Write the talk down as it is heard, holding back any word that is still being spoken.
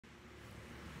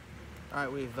All right,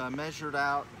 we've measured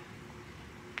out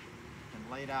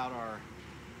and laid out our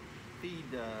feed,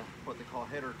 what they call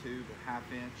header tube, a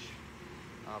 1/2 inch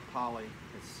poly.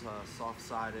 It's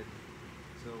soft-sided.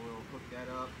 So we'll hook that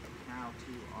up now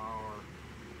to our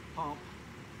pump.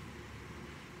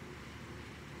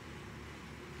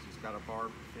 It's got a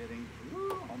barb fitting.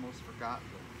 Woo, almost forgot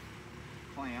the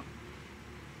clamp.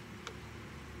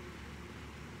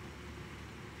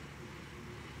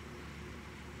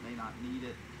 May not need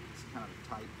it. It's kind of a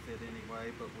tight fit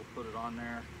anyway, but we'll put it on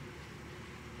there.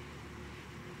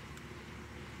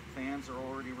 Fans are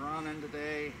already running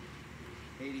today.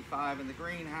 85 in the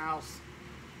greenhouse.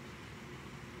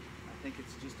 I think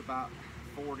it's just about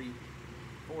 40,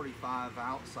 45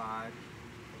 outside.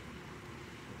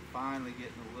 We're finally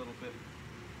getting a little bit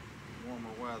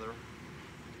warmer weather.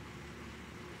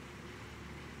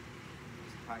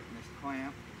 Just tighten this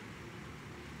clamp.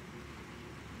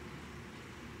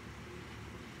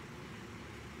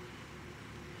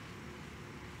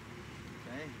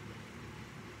 Okay.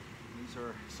 These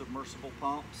are submersible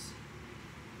pumps.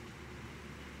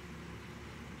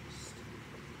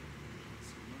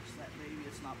 Submerge that baby.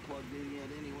 It's not plugged in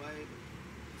yet anyway,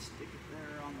 but stick it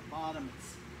there on the bottom.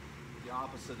 It's the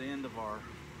opposite end of our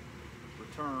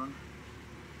return,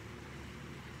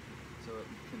 so it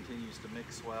continues to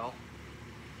mix well.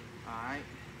 Alright,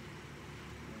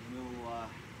 and we'll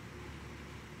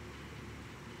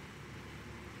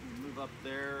move up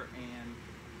there and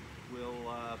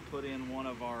we'll put in one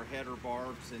of our header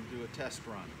barbs and do a test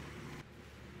run.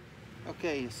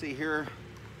 Okay, you see here,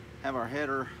 have our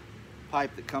header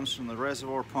pipe that comes from the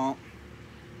reservoir pump,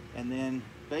 and then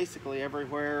basically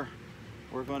everywhere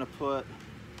we're going to put,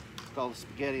 it's called a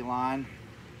spaghetti line.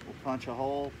 We'll punch a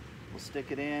hole, we'll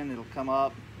stick it in, it'll come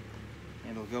up,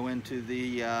 and it'll go into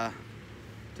the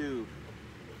tube,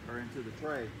 or into the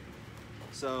tray.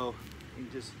 So you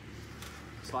can just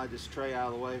slide this tray out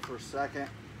of the way for a second.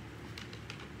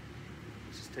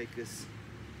 Just take this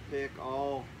pick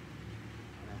all,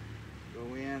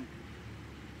 go in,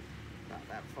 about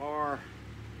that far.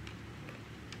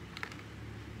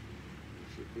 You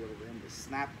should be able then to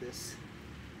snap this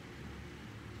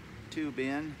tube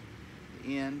in,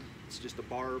 the end. It's just a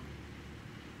barb.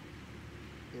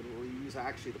 It'll use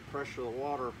actually the pressure of the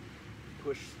water to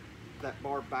push that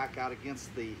barb back out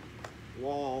against the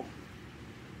wall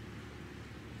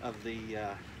of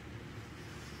the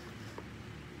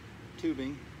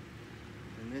tubing,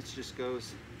 and this just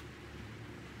goes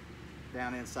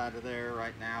down inside of there.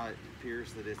 Right now it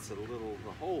appears that it's the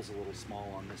hole's a little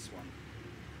small on this one.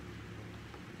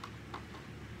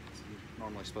 It's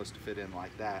normally supposed to fit in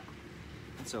like that.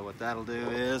 And so what that'll do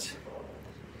is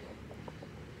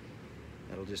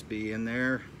it'll just be in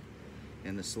there,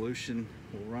 and the solution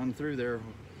will run through there.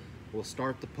 We'll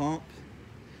start the pump.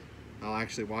 I'll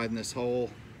actually widen this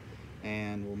hole,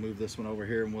 and we'll move this one over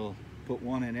here, and we'll put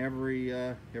one in every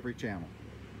channel.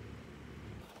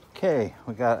 Okay,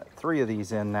 we got 3 of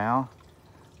these in now.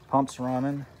 Pump's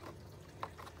running.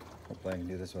 Hopefully I can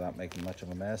do this without making much of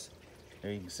a mess.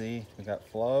 There you can see we got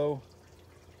flow,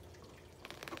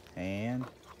 and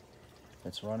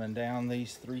it's running down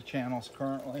these 3 channels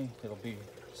currently. It'll be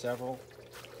several.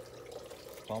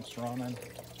 Pump's running.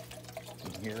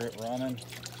 You can hear it running.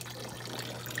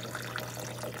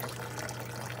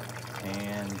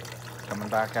 And coming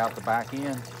back out the back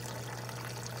end,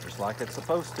 just like it's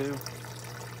supposed to.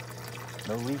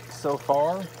 No leaks so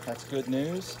far. That's good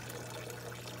news.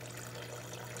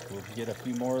 We'll get a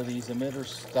few more of these emitters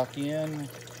stuck in,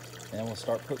 and we'll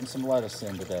start putting some lettuce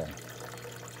in today.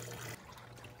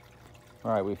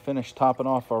 All right, we finished topping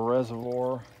off our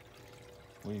reservoir.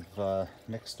 We've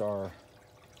mixed our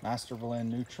master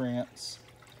blend nutrients.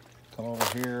 Come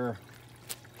over here.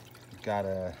 We've got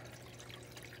a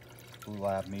Blue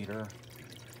Lab meter.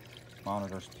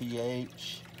 Monitors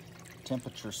pH.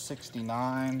 Temperature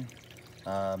 69.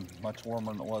 Much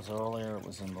warmer than it was earlier. It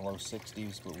was in the low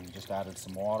 60s, but we just added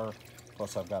some water.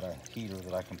 Plus I've got a heater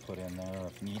that I can put in there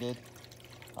if needed.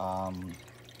 But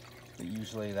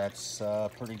usually that's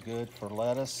pretty good for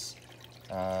lettuce.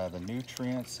 The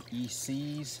nutrients,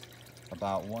 ECs,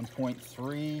 about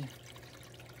 1.3.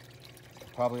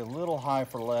 Probably a little high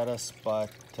for lettuce, but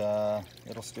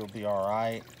it'll still be all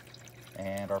right.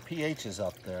 And our pH is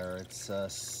up there. It's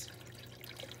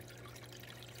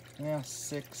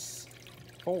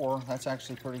 6.4. That's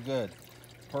actually pretty good.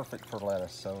 Perfect for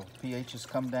lettuce. So pH has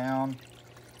come down.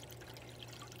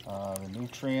 The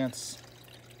nutrients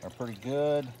are pretty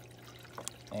good,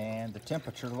 and the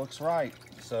temperature looks right.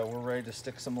 So we're ready to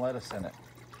stick some lettuce in it.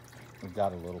 We've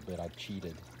got a little bit. I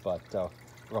cheated, but we're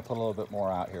gonna put a little bit more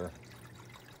out here.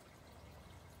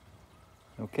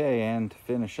 Okay, and to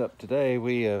finish up today,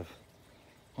 we have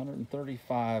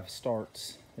 135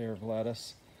 starts there of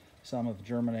lettuce. Some have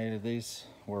germinated. These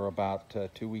were about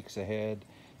 2 weeks ahead.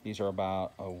 These are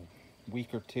about a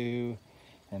week or two,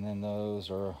 and then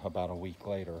those are about a week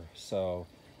later. So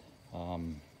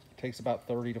it takes about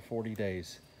 30 to 40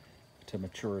 days to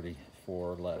maturity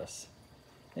for lettuce.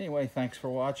 Anyway, thanks for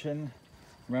watching.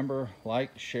 Remember,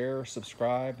 like, share,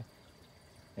 subscribe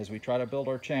as we try to build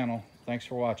our channel. Thanks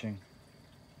for watching.